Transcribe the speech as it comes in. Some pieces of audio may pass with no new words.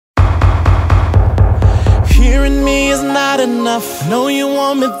hearing me is not enough. Know you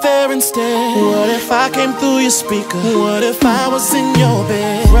want me there instead. What if I came through your speaker? What if I was in your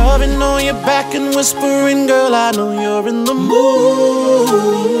bed, rubbing on your back and whispering, girl, I know you're in the mood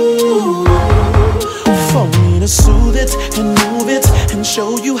for me to soothe it and move it and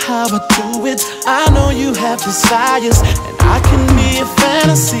show you how I do it. I know you have desires and I can be a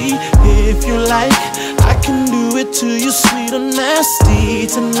fantasy. If you like, I can do it to you sweet or nasty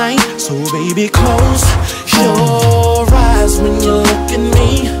tonight. So baby, close your eyes when you look at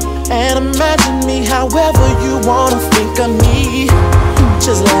me and imagine me however you wanna think of me.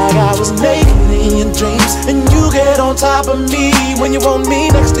 Just like I was naked in your dreams and you get on top of me when you want me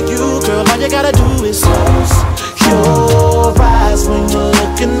next to you. Girl, all you gotta do is close your eyes when you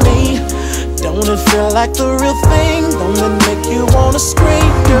look at me. Don't it feel like the real thing? Don't it make you wanna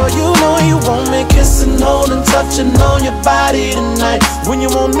scream? Girl, you know you want me kissing, holding, touching on your body tonight. When you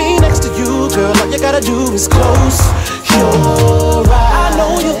want me next to you, girl, all you gotta do is close your eyes. I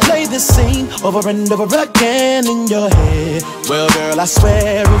know you play this scene over and over again in your head. Well, girl, I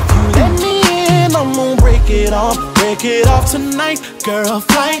swear if you let me in, I'm gonna break it off tonight. Girl,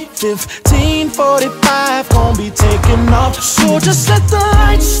 flight 1545 gonna be taking off. So just let the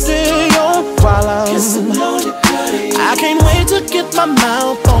lights stay on while I'm kissing on your body. I can't wait to get my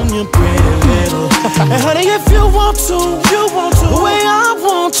mouth on your pretty little. And honey, if you want to, the way I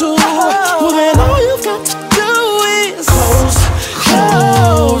want to, well then all you've got to do is close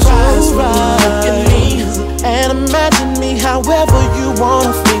your eyes when you look at me and imagine me however you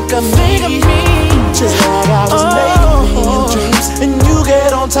wanna think of me. Just like I was naked in your dreams and you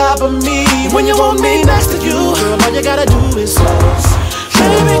get on top of me when you want me next to you. Girl, all you gotta do is close,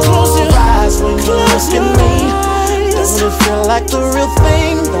 baby, close your eyes when you look at me. Don't it feel like the real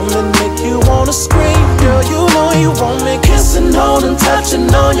thing? Don't it make you wanna scream? Girl, you know you want me kissing, holding,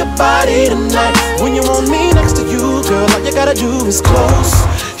 touching on your body tonight. When you want me next to you, girl, all you gotta do is close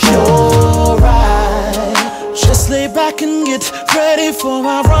your eyes. Just lay back and get ready for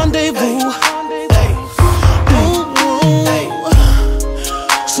our rendezvous.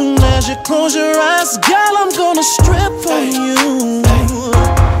 Soon as you close your eyes, girl, I'm gonna strip for you.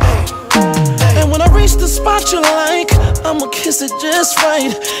 And when I reach the spot you like, I'ma kiss it just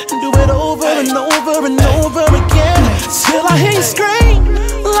right and do it over and over and over again till I hear you scream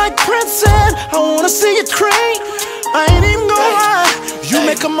like Prince said, I wanna see you cream. I ain't even gonna lie, you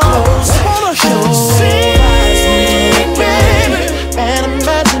make 'em all wanna sing, baby. And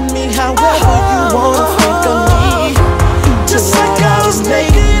imagine me however you wanna think of me. Just like I was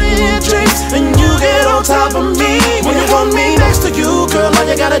naked in your dreams and you get on top of me when you want me next to you. Girl, all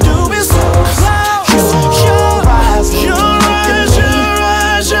you gotta do is close your eyes when you look at me.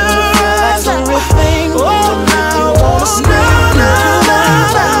 That's the real thing. Oh, now,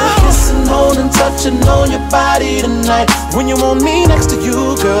 kissing, holding, touching on your body tonight. When you want me next to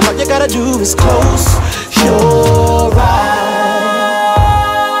you, girl, all you gotta do is close your